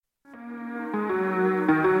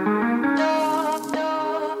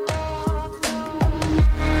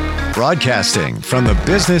Broadcasting from the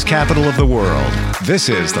business capital of the world, this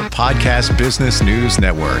is the Podcast Business News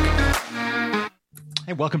Network.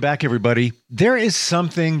 Hey, welcome back, everybody. There is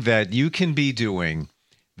something that you can be doing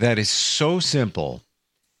that is so simple.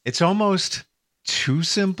 It's almost too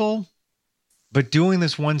simple, but doing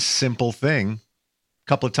this one simple thing a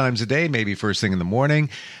couple of times a day, maybe first thing in the morning,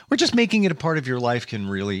 or just making it a part of your life can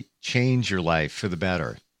really change your life for the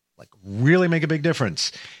better. Like really make a big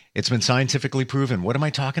difference. It's been scientifically proven. What am I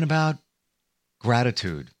talking about?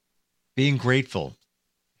 Gratitude, being grateful.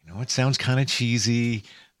 You know, it sounds kind of cheesy.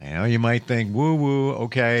 I know you might think, woo-woo,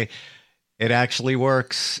 okay. It actually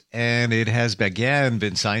works, and it has, again,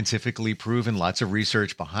 been scientifically proven, lots of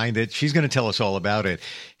research behind it. She's going to tell us all about it.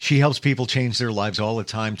 She helps people change their lives all the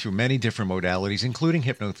time through many different modalities, including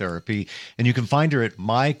hypnotherapy, and you can find her at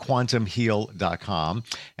myquantumheal.com,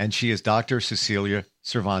 and she is Dr. Cecilia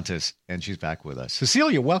Cervantes, and she's back with us.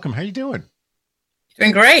 Cecilia, welcome. How are you doing?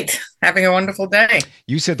 Doing great. Having a wonderful day.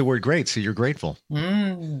 You said the word great, so you're grateful.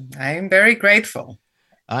 I'm very grateful.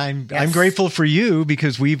 I'm grateful for you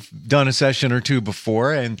because we've done a session or two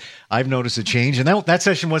before and I've noticed a change. And that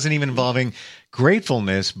session wasn't even involving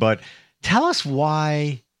gratefulness, but tell us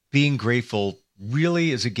why being grateful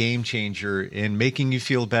really is a game changer in making you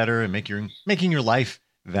feel better and making your life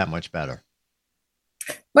that much better.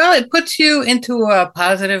 Well, it puts you into a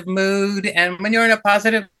positive mood. And when you're in a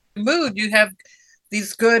positive mood, you have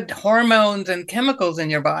these good hormones and chemicals in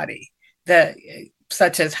your body that,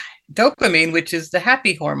 such as dopamine, which is the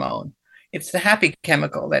happy hormone. It's the happy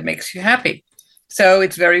chemical that makes you happy. So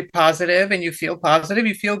it's very positive and you feel positive,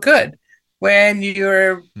 you feel good. When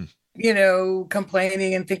you're,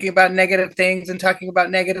 complaining and thinking about negative things and talking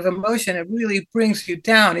about negative emotion, it really brings you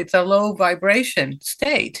down. It's a low vibration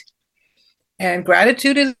state. And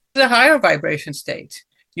gratitude is a higher vibration state.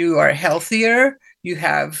 You are healthier, you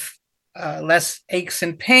have less aches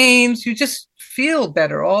and pains, you just feel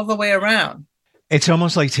better all the way around. It's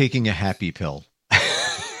almost like taking a happy pill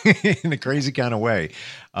in a crazy kind of way.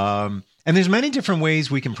 And there's many different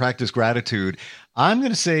ways we can practice gratitude. I'm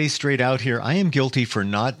going to say straight out here, I am guilty for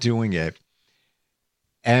not doing it.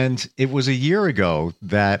 And it was a year ago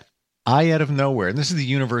that I, out of nowhere, and this is the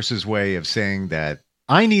universe's way of saying that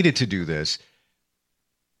I needed to do this,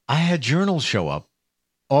 I had journals show up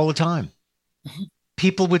all the time.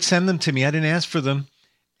 People would send them to me. I didn't ask for them.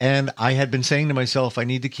 And I had been saying to myself, I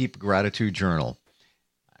need to keep a gratitude journal.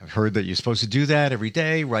 I've heard that you're supposed to do that every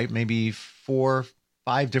day, write maybe 4,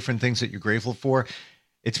 5 different things that you're grateful for.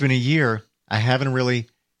 It's been a year. I haven't really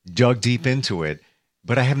dug deep into it,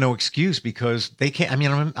 but I have no excuse because they can't. I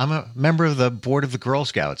mean, I'm a member of the board of the Girl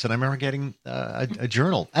Scouts, and I remember getting a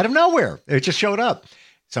journal out of nowhere. It just showed up.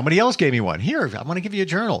 Somebody else gave me one. Here, I want to give you a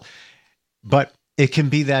journal. But it can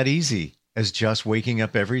be that easy as just waking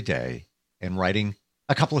up every day and writing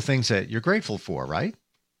a couple of things that you're grateful for, right?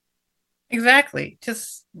 Exactly.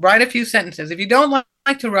 Just write a few sentences. If you don't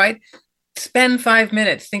like to write, spend 5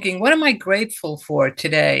 minutes thinking, what am I grateful for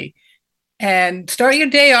today? And start your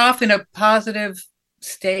day off in a positive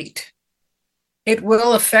state. It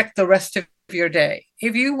will affect the rest of your day.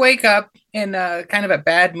 If you wake up in a kind of a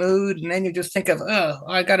bad mood and then you just think of, oh,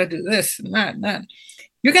 I got to do this and that,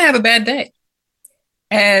 you're going to have a bad day.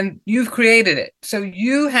 And you've created it. So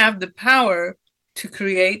you have the power to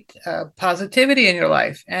create positivity in your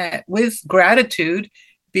life, with gratitude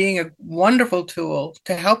being a wonderful tool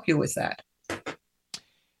to help you with that.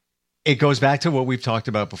 It goes back to what we've talked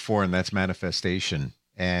about before, and that's manifestation.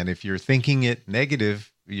 And if you're thinking it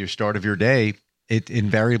negative, your start of your day, it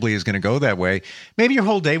invariably is going to go that way. Maybe your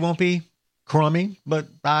whole day won't be crummy, but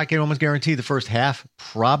I can almost guarantee the first half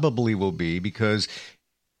probably will be because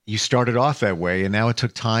you started off that way, and now it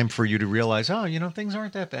took time for you to realize, oh, things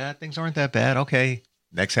aren't that bad. Things aren't that bad. Okay,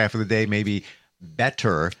 next half of the day maybe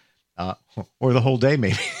better, or the whole day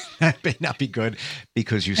maybe that may not be good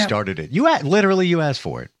because you started it. You asked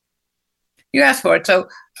for it. You asked for it. So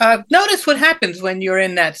notice what happens when you're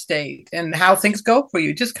in that state and how things go for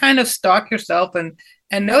you. Just kind of stalk yourself and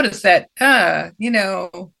notice that,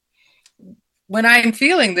 when I'm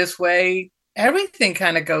feeling this way, everything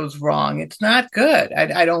kind of goes wrong. It's not good.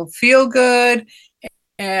 I don't feel good.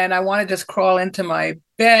 And I want to just crawl into my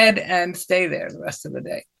bed and stay there the rest of the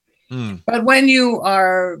day. But when you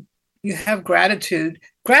have gratitude,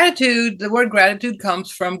 the word gratitude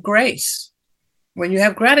comes from grace. When you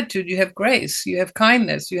have gratitude, you have grace, you have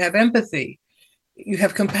kindness, you have empathy, you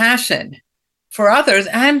have compassion for others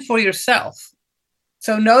and for yourself.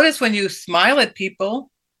 So notice when you smile at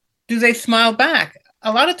people, do they smile back?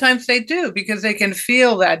 A lot of times they do because they can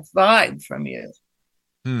feel that vibe from you.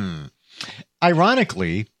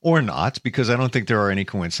 Ironically, or not, because I don't think there are any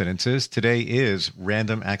coincidences, today is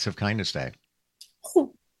Random Acts of Kindness Day.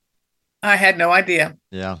 Oh, I had no idea.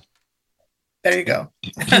 Yeah. There you go.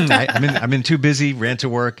 I've been too busy, ran to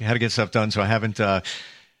work, had to get stuff done, so I haven't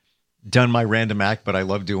done my random act, but I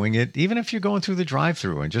love doing it. Even if you're going through the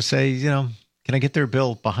drive-through and just say, can I get their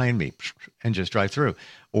bill behind me and just drive through?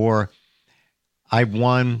 Or I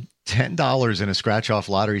won $10 in a scratch-off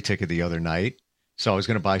lottery ticket the other night, so I was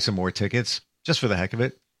going to buy some more tickets just for the heck of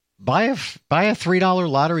it. Buy a $3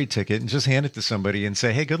 lottery ticket and just hand it to somebody and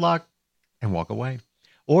say, hey, good luck, and walk away.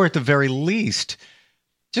 Or at the very least,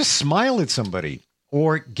 just smile at somebody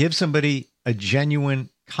or give somebody a genuine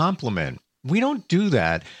compliment. We don't do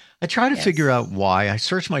that. I try to figure out why. I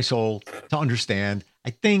search my soul to understand.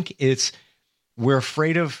 I think we're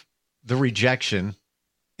afraid of the rejection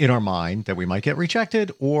in our mind that we might get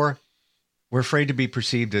rejected, or we're afraid to be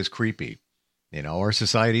perceived as creepy. Our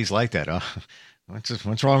society's like that.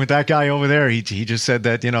 What's wrong with that guy over there? He just said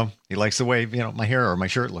that, he likes the way, my hair or my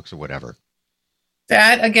shirt looks or whatever.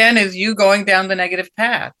 That, again, is you going down the negative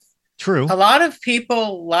path. True. A lot of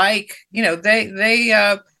people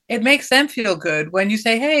it makes them feel good when you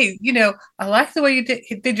say, hey, I like the way you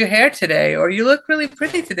did your hair today, or you look really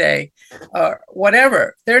pretty today, or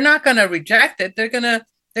whatever. They're not going to reject it. They're going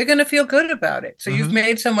to feel good about it. So you've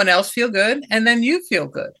made someone else feel good, and then you feel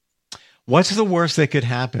good. What's the worst that could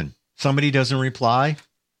happen? Somebody doesn't reply?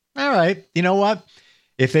 All right. You know what?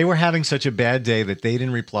 If they were having such a bad day that they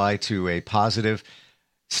didn't reply to a positive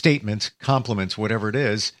statement, compliments, whatever it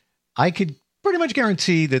is, I could pretty much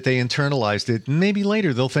guarantee that they internalized it. And maybe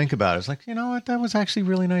later they'll think about it. It's like, you know what? That was actually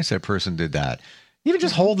really nice. That person did that. Even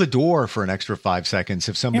just hold the door for an extra 5 seconds.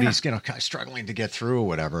 If somebody's kind of struggling to get through or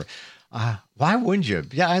whatever, why wouldn't you?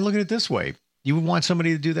 Yeah, I look at it this way. You would want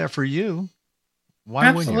somebody to do that for you.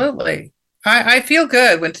 Why wouldn't you? Absolutely. I feel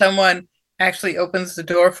good when someone actually opens the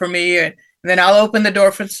door for me, and then I'll open the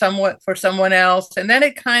door for someone else. And then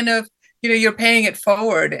it kind of, you're paying it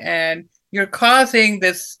forward, and you're causing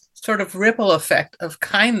this sort of ripple effect of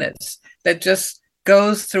kindness that just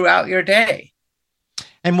goes throughout your day.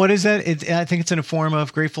 And what is that? I think it's in a form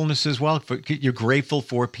of gratefulness as well. You're grateful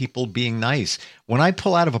for people being nice. When I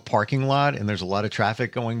pull out of a parking lot and there's a lot of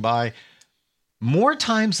traffic going by, more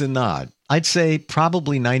times than not, I'd say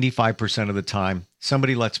probably 95% of the time,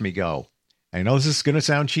 somebody lets me go. I know this is going to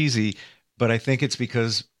sound cheesy, but I think it's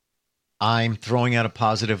because I'm throwing out a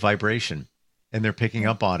positive vibration and they're picking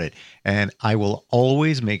up on it. And I will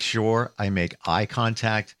always make sure I make eye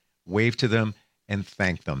contact, wave to them, and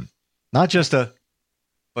thank them. Not just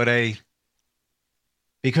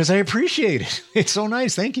because I appreciate it. It's so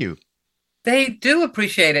nice. Thank you. They do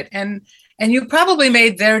appreciate it. And you probably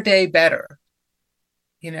made their day better,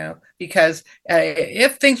 because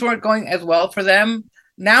if things weren't going as well for them,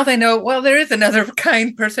 now they know, well, there is another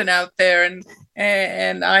kind person out there,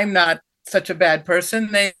 and I'm not such a bad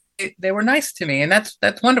person. They were nice to me, and that's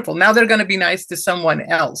wonderful. Now they're going to be nice to someone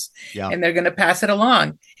else, and they're going to pass it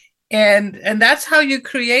along. And that's how you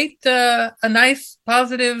create a nice,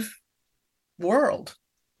 positive world.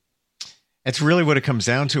 It's really what it comes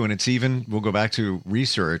down to. And we'll go back to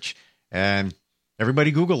research, and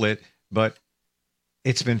everybody Google it, but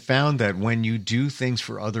it's been found that when you do things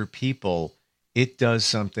for other people, it does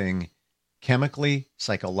something chemically,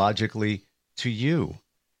 psychologically to you.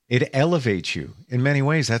 It elevates you in many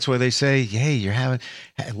ways. That's why they say, hey,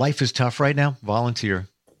 life is tough right now. Volunteer.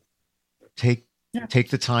 Take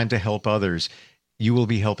the time to help others. You will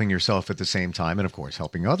be helping yourself at the same time, and of course,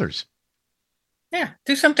 helping others. Yeah,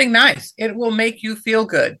 do something nice. It will make you feel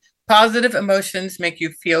good. Positive emotions make you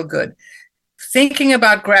feel good. Thinking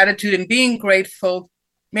about gratitude and being grateful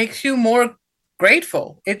makes you more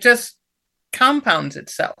grateful. It just compounds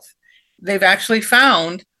itself. They've actually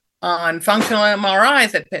found on functional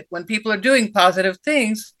MRIs that when people are doing positive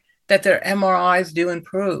things, that their MRIs do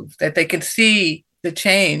improve, that they can see the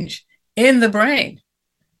change in the brain.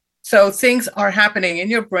 So things are happening in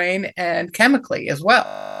your brain and chemically as well.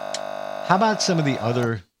 How about some of the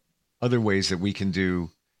other ways that we can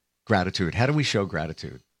do gratitude? How do we show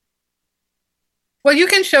gratitude? Well, you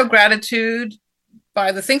can show gratitude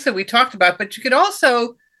by the things that we talked about, but you could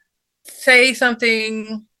also say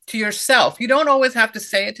something to yourself. You don't always have to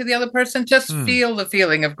say it to the other person. Just feel the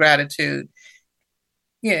feeling of gratitude.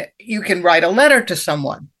 Yeah, you can write a letter to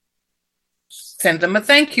someone. Send them a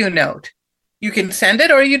thank you note. You can send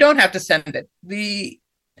it or you don't have to send it. The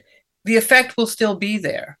effect will still be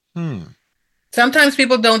there. Sometimes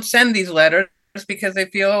people don't send these letters because they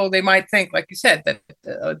feel, oh, they might think, like you said, that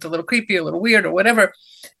it's a little creepy, a little weird, or whatever.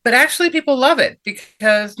 But actually, people love it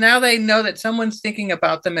because now they know that someone's thinking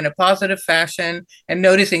about them in a positive fashion and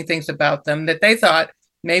noticing things about them that they thought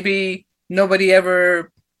maybe nobody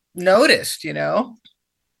ever noticed, you know?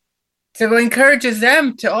 So it encourages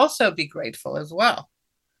them to also be grateful as well.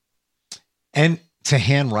 And to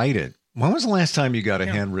handwrite it. When was the last time you got a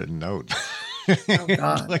Yeah. handwritten note? Oh,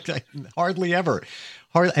 God. Like hardly ever.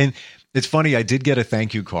 And it's funny, I did get a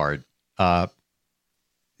thank you card.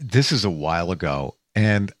 This is a while ago,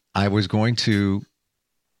 and I was going to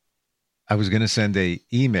send a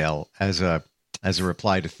email as a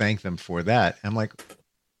reply to thank them for that. I'm like,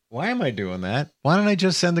 why am I doing that? Why don't I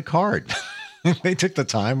just send a card? They took the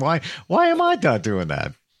time. Why am I not doing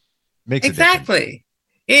that? Makes Exactly.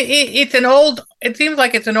 It's an old, it seems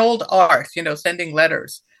like it's an old art, you know, sending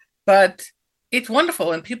letters, but it's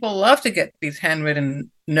wonderful. And people love to get these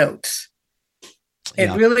handwritten notes. It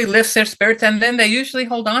Yeah. really lifts their spirits, and then they usually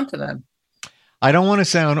hold on to them. I don't want to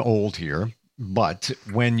sound old here, but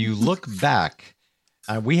when you look back,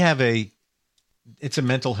 it's a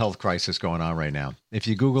mental health crisis going on right now. If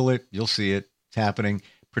you Google it, you'll see it. It's happening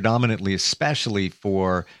predominantly, especially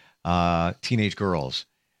for teenage girls.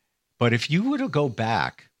 But if you were to go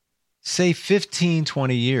back, say 15,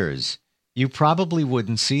 20 years, you probably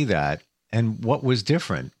wouldn't see that. And what was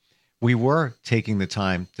different? We were taking the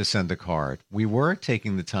time to send a card. We were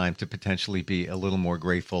taking the time to potentially be a little more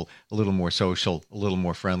grateful, a little more social, a little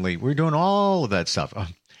more friendly. We're doing all of that stuff.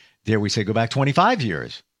 Dare we say go back 25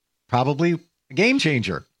 years? Probably a game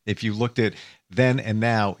changer if you looked at then and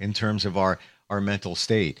now in terms of our mental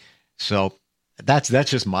state. So that's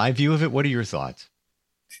just my view of it. What are your thoughts?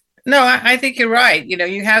 No, I think you're right. You know,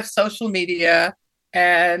 you have social media,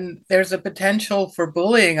 and there's a potential for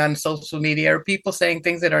bullying on social media, or people saying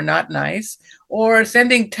things that are not nice, or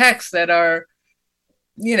sending texts that are,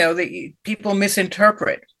 you know, that people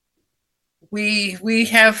misinterpret. We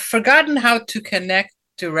have forgotten how to connect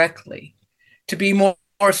directly, to be more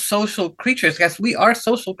social creatures. Yes, we are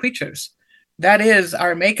social creatures. That is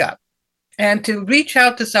our makeup. And to reach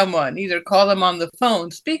out to someone, either call them on the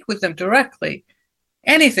phone, speak with them directly,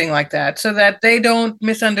 anything like that, so that they don't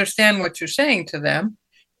misunderstand what you're saying to them.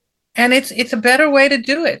 And it's a better way to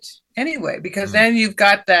do it anyway, because then you've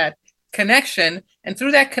got that connection, and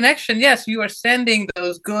through that connection, yes, you are sending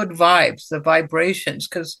those good vibes, the vibrations,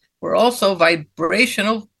 because we're also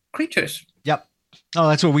vibrational creatures. Yep. Oh,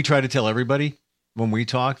 that's what we try to tell everybody when we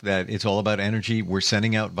talk, that it's all about energy. We're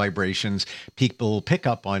sending out vibrations. People pick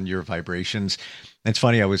up on your vibrations. It's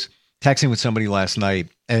funny. I was texting with somebody last night,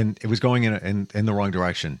 and it was going in the wrong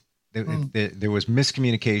direction. There was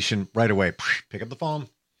miscommunication right away. Pick up the phone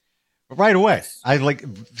right away. I like,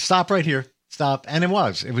 stop right here. Stop. And it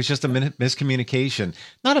was just a miscommunication,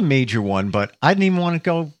 not a major one, but I didn't even want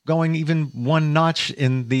to going even one notch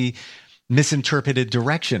in the misinterpreted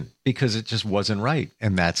direction because it just wasn't right.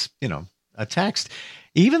 And that's, a text.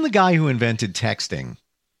 Even the guy who invented texting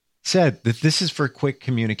said that this is for quick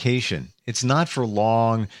communication. It's not for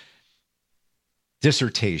long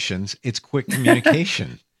dissertations. It's quick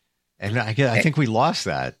communication. And I think we lost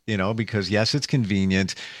that, because yes, it's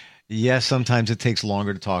convenient. Yes, sometimes it takes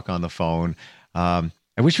longer to talk on the phone. I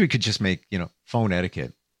wish we could just make, phone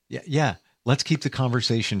etiquette. Yeah. Let's keep the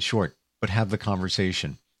conversation short, but have the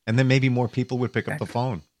conversation. And then maybe more people would pick up the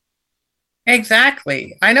phone.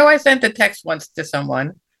 Exactly. I know I sent a text once to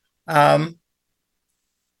someone, and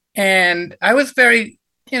I was very,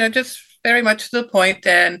 just very much to the point.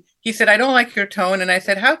 And he said, "I don't like your tone." And I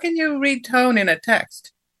said, "How can you read tone in a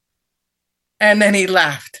text?" And then he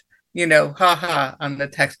laughed, ha ha, on the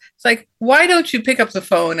text. It's like, why don't you pick up the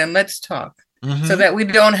phone and let's talk so that we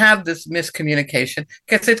don't have this miscommunication?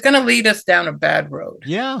 Because it's going to lead us down a bad road.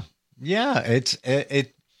 Yeah.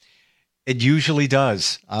 It usually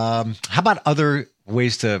does. How about other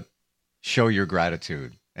ways to show your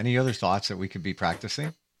gratitude? Any other thoughts that we could be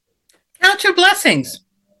practicing? Count your blessings.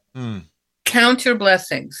 Count your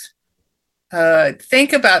blessings.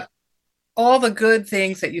 Think about all the good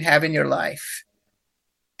things that you have in your life.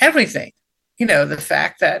 Everything. The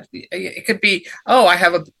fact that it could be, oh, I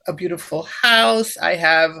have a beautiful house. I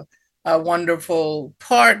have a wonderful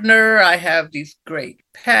partner. I have these great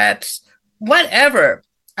pets. Whatever.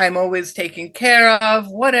 I'm always taken care of.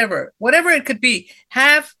 Whatever it could be.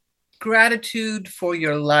 Have gratitude for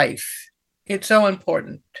your life. It's so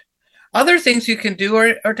important. Other things you can do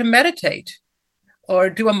are to meditate or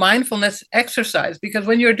do a mindfulness exercise, because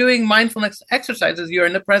when you're doing mindfulness exercises, you're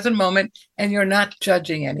in the present moment and you're not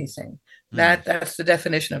judging anything. That's the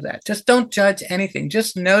definition of that. Just don't judge anything.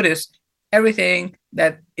 Just notice everything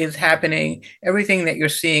that is happening, everything that you're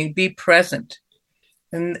seeing, be present.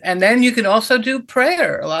 And then you can also do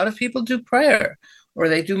prayer. A lot of people do prayer, or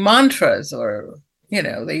they do mantras, or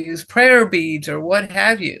they use prayer beads or what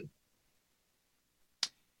have you.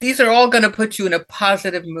 These are all going to put you in a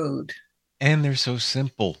positive mood. And they're so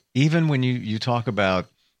simple. Even when you talk about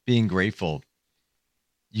being grateful,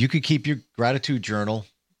 you could keep your gratitude journal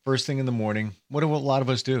first thing in the morning. What do a lot of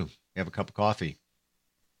us do? You have a cup of coffee.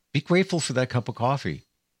 Be grateful for that cup of coffee.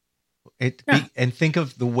 And think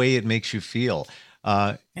of the way it makes you feel.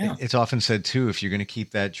 It's often said too, if you're going to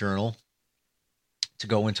keep that journal, to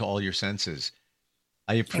go into all your senses.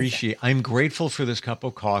 I'm grateful for this cup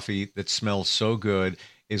of coffee that smells so good,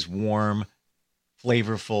 is warm,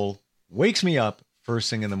 flavorful, wakes me up first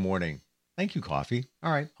thing in the morning. Thank you, coffee.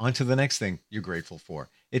 All right, on to the next thing you're grateful for.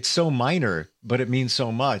 It's so minor, but it means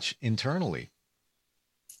so much internally.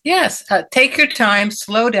 Yes, take your time,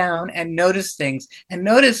 slow down, and notice things, and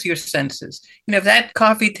notice your senses. If that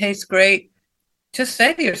coffee tastes great, just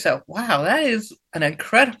say to yourself, wow, that is an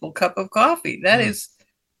incredible cup of coffee. That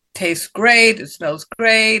tastes great, it smells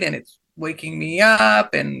great, and it's waking me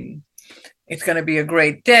up, and it's going to be a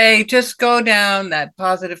great day. Just go down that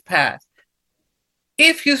positive path.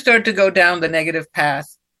 If you start to go down the negative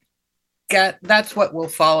path, that's what will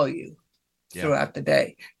follow you throughout the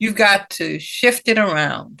day. You've got to shift it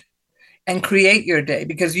around and create your day,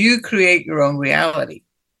 because you create your own reality.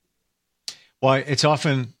 Well, it's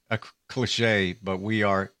often a cliche, but we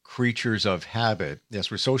are creatures of habit.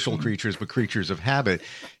 Yes, we're social creatures, but creatures of habit.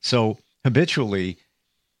 So habitually,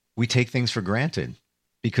 we take things for granted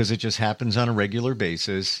because it just happens on a regular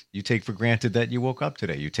basis. You take for granted that you woke up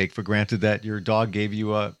today. You take for granted that your dog gave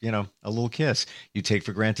you a little kiss. You take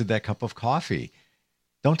for granted that cup of coffee.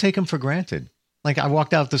 Don't take them for granted. Like, I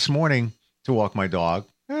walked out this morning to walk my dog.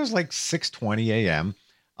 It was like 6:20 a.m.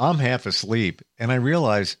 I'm half asleep, and I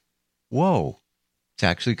realized, whoa, it's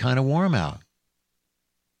actually kind of warm out.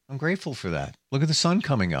 I'm grateful for that. Look at the sun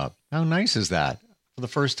coming up. How nice is that? For the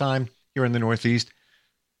first time here in the Northeast,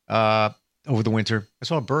 over the winter, I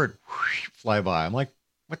saw a bird fly by. I'm like,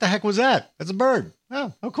 what the heck was that? That's a bird.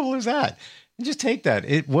 Oh, how cool is that? And just take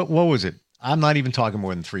that. What was it? I'm not even talking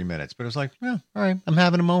more than 3 minutes, but it was like, yeah, all right, I'm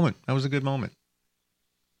having a moment. That was a good moment.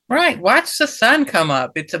 Right. Watch the sun come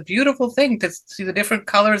up. It's a beautiful thing to see the different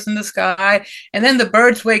colors in the sky. And then the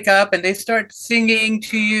birds wake up and they start singing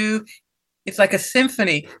to you. It's like a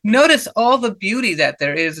symphony. Notice all the beauty that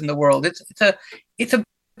there is in the world. It's a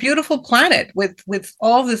beautiful planet with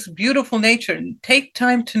all this beautiful nature. And take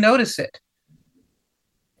time to notice it.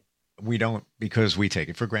 We don't, because we take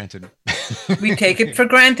it for granted. We take it for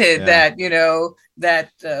granted that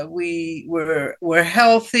we're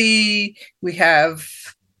healthy. We have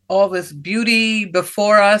all this beauty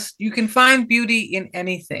before us. You can find beauty in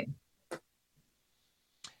anything,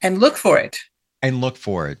 and look for it.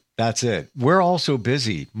 That's it. We're all so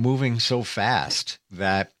busy, moving so fast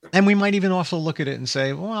and we might even also look at it and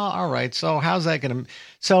say, well, all right, so how's that going to,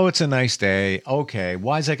 so it's a nice day. Okay.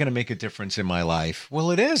 Why is that going to make a difference in my life?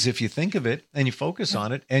 Well, it is. If you think of it and you focus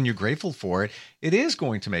on it and you're grateful for it, it is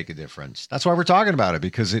going to make a difference. That's why we're talking about it,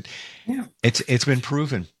 because it's been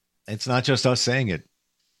proven. It's not just us saying it.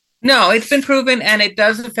 No, it's been proven, and it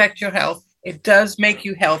does affect your health. It does make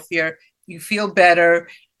you healthier. You feel better.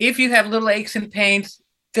 If you have little aches and pains,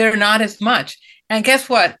 they're not as much. And guess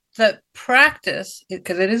what? The practice,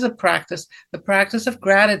 because it is a practice, the practice of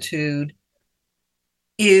gratitude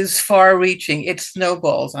is far reaching. It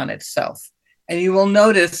snowballs on itself. And you will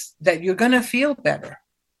notice that you're going to feel better.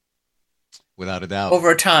 Without a doubt.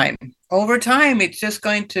 Over time. Over time, it's just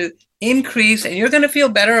going to increase, and you're going to feel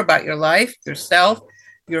better about your life, yourself,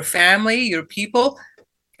 your family, your people.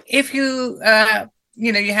 If you,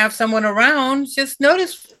 you have someone around, just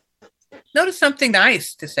notice something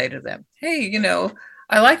nice to say to them. Hey,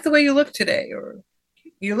 I like the way you look today, or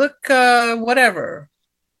you look whatever.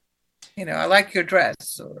 I like your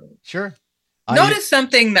dress. Or sure. Notice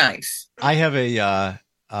something nice. I have a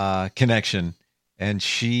connection, and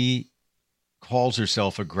she calls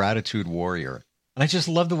herself a gratitude warrior. And I just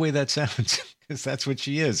love the way that sounds, because that's what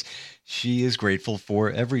she is. She is grateful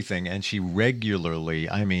for everything, and she regularly,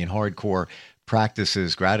 hardcore,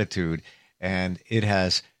 practices gratitude, and it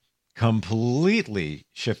has completely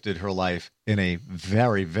shifted her life in a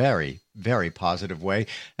very, very, very positive way.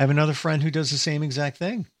 I have another friend who does the same exact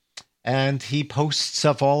thing, and he posts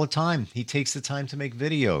stuff all the time. He takes the time to make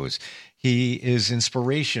videos. He is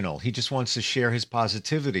inspirational. He just wants to share his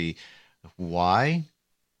positivity. Why?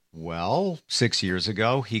 Well, 6 years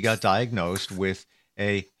ago, he got diagnosed with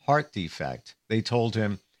a heart defect. They told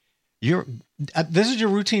him, this is your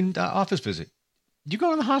routine office visit. You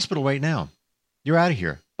go in the hospital right now. You're out of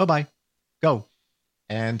here. Bye bye. Go.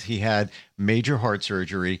 And he had major heart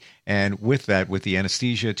surgery. And with that, with the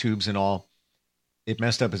anesthesia tubes and all, it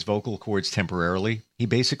messed up his vocal cords temporarily. He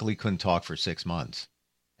basically couldn't talk for 6 months.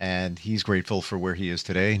 And he's grateful for where he is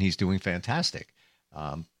today, and he's doing fantastic.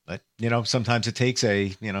 But, sometimes it takes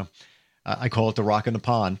I call it the rock in the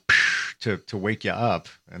pond to wake you up,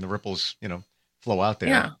 and the ripples, flow out there.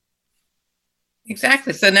 Yeah,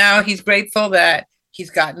 exactly. So now he's grateful that he's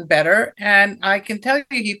gotten better. And I can tell you,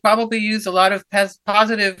 he probably used a lot of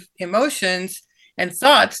positive emotions and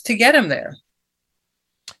thoughts to get him there.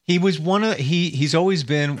 He was he's always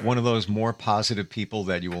been one of those more positive people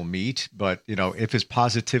that you will meet. But, if his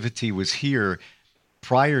positivity was here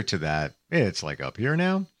prior to that, it's like up here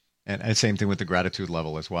now. And same thing with the gratitude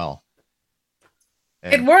level as well.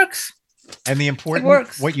 It works. And it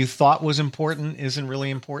works. What you thought was important isn't really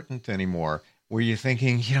important anymore. Where you're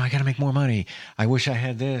thinking, I got to make more money. I wish I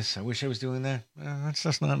had this. I wish I was doing that. Well, that's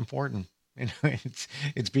just not important.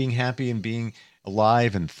 It's being happy and being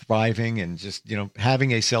alive and thriving and just,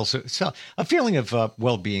 having a feeling of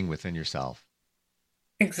well-being within yourself.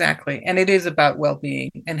 Exactly. And it is about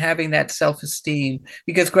well-being and having that self-esteem,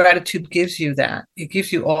 because gratitude gives you that. It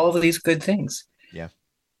gives you all of these good things. Yeah.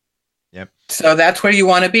 Yep. So that's where you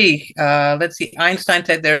want to be. Let's see. Einstein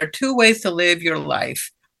said there are two ways to live your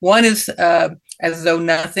life. One is as though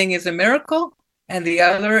nothing is a miracle, and the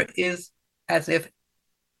other is as if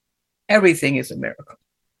everything is a miracle.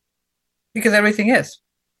 Because everything is.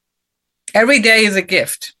 Every day is a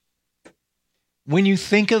gift. When you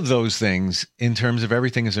think of those things in terms of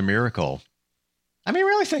everything is a miracle,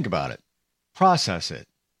 really think about it. Process it.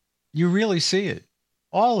 You really see it.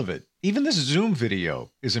 All of it. Even this Zoom video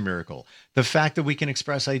is a miracle. The fact that we can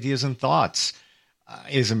express ideas and thoughts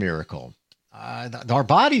is a miracle. Our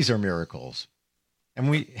bodies are miracles. And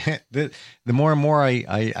the more and more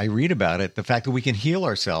I read about it, the fact that we can heal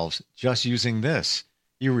ourselves just using this,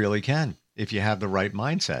 you really can. If you have the right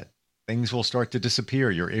mindset, things will start to disappear.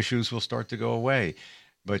 Your issues will start to go away,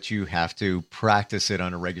 but you have to practice it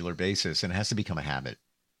on a regular basis, and it has to become a habit.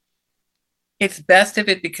 It's best if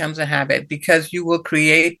it becomes a habit, because you will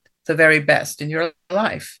create the very best in your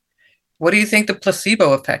life. What do you think the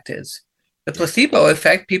placebo effect is? The placebo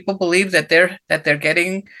effect, people believe that they're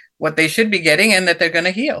getting what they should be getting and that they're going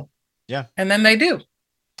to heal. Yeah. And then they do.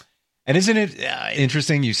 And isn't it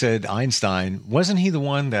interesting? You said Einstein, wasn't he the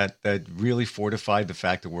one that really fortified the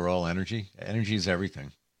fact that we're all energy? Energy is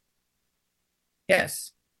everything.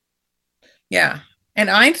 Yes. Yeah. And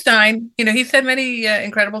Einstein, he said many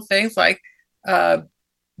incredible things like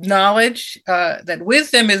knowledge, that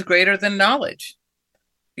wisdom is greater than knowledge.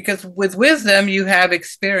 Because with wisdom, you have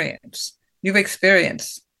experience. You've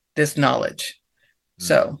experienced this knowledge.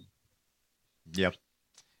 So. Yep.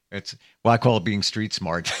 I call it being street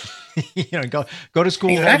smart. Go to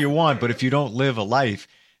school all you want, but if you don't live a life,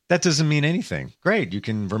 that doesn't mean anything. Great. You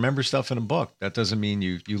can remember stuff in a book. That doesn't mean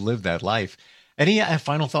you live that life. Any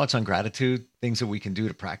final thoughts on gratitude, things that we can do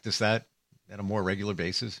to practice that at a more regular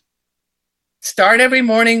basis? Start every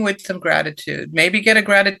morning with some gratitude. Maybe get a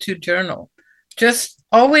gratitude journal. Just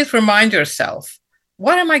always remind yourself,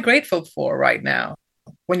 what am I grateful for right now?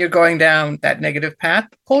 When you're going down that negative path,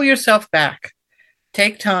 pull yourself back.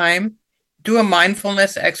 Take time, do a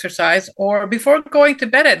mindfulness exercise, or before going to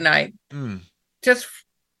bed at night, just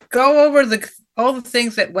go over all the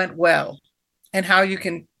things that went well and how you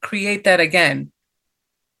can create that again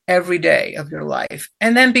every day of your life.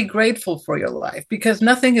 And then be grateful for your life, because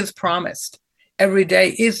nothing is promised. Every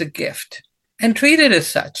day is a gift, and treat it as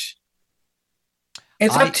such.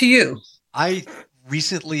 It's up to you. I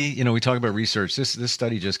recently, we talk about research. This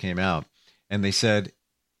study just came out, and they said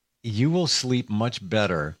you will sleep much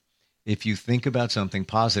better if you think about something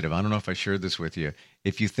positive. I don't know if I shared this with you.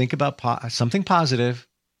 If you think about something positive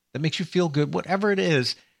that makes you feel good, whatever it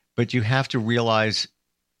is, but you have to realize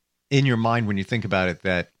in your mind when you think about it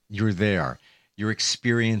that you're there. You're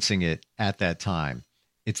experiencing it at that time.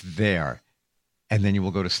 It's there. And then you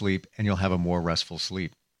will go to sleep and you'll have a more restful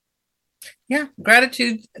sleep. Yeah,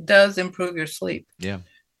 gratitude does improve your sleep. Yeah.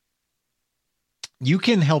 You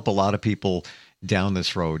can help a lot of people down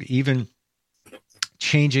this road, even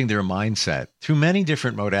changing their mindset through many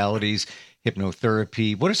different modalities,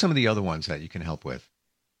 hypnotherapy. What are some of the other ones that you can help with?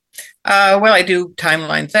 Well, I do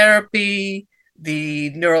timeline therapy, the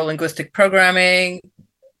neuro-linguistic programming.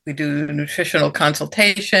 We do nutritional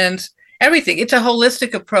consultations, everything. It's a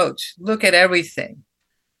holistic approach. Look at everything.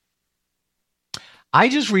 I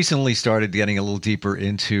just recently started getting a little deeper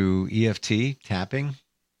into EFT tapping.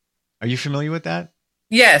 Are you familiar with that?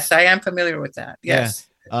 Yes, I am familiar with that. Yes.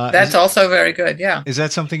 Yeah. That's also very good. Yeah. Is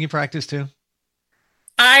that something you practice too?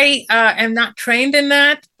 I am not trained in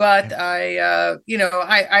that, but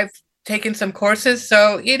I've taken some courses,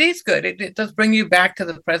 so it is good. It does bring you back to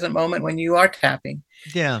the present moment when you are tapping.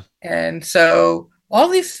 Yeah. And so all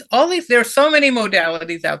these, there are so many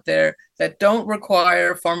modalities out there that don't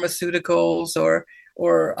require pharmaceuticals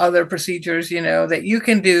or other procedures, that you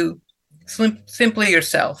can do simply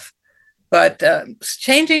yourself. But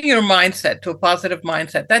changing your mindset to a positive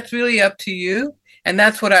mindset, that's really up to you. And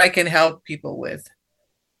that's what I can help people with.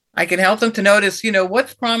 I can help them to notice,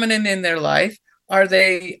 what's prominent in their life. Are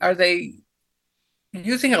they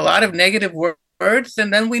using a lot of negative words?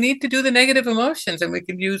 And then we need to do the negative emotions, and we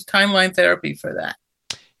can use timeline therapy for that.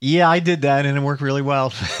 Yeah, I did that and it worked really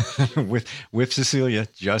well with Cecilia,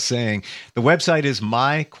 just saying. The website is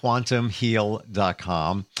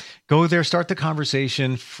myquantumheal.com. Go there, start the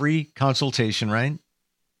conversation, free consultation, right?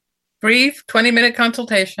 Free 20-minute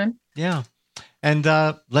consultation. Yeah. And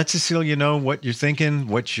let Cecilia know what you're thinking,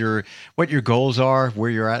 what your goals are, where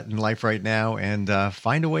you're at in life right now, and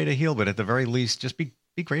find a way to heal. But at the very least, just be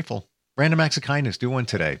grateful. Random acts of kindness. Do one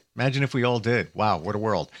today. Imagine if we all did. Wow, what a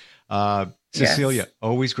world. Cecilia, yes.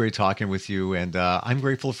 Always great talking with you. And I'm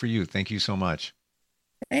grateful for you. Thank you so much.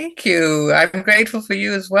 Thank you. I'm grateful for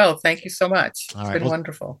you as well. Thank you so much. It's been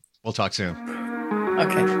wonderful. We'll talk soon.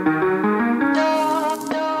 Okay.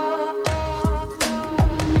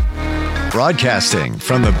 Broadcasting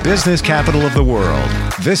from the business capital of the world,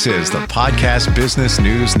 this is the Podcast Business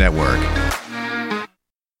News Network.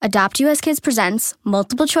 Adopt US Kids presents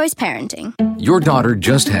Multiple Choice Parenting. Your daughter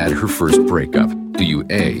just had her first breakup. Do you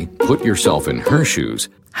A, put yourself in her shoes?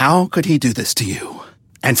 How could he do this to you?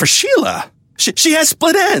 And for Sheila, she has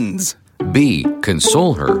split ends. B,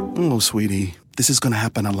 console her. Oh, sweetie, this is going to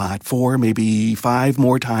happen a lot. 4, maybe 5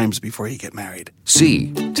 more times before you get married.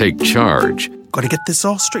 C, take charge. Got to get this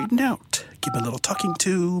all straightened out. Give a little talking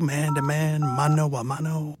to, man to man, mano a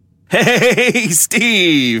mano. Hey,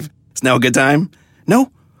 Steve! Is now a good time? No?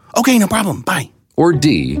 Okay, no problem. Bye. Or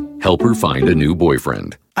D, help her find a new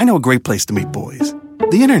boyfriend. I know a great place to meet boys.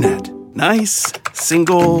 The internet. Nice,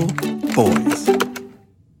 single boys.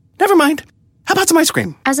 Never mind. How about some ice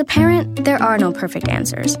cream? As a parent, there are no perfect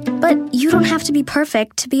answers. But you don't have to be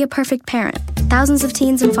perfect to be a perfect parent. Thousands of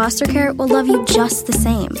teens in foster care will love you just the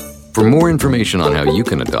same. For more information on how you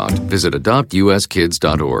can adopt, visit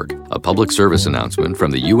adoptuskids.org. A public service announcement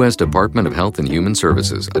from the U.S. Department of Health and Human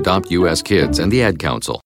Services, Adopt U.S. Kids, and the Ad Council.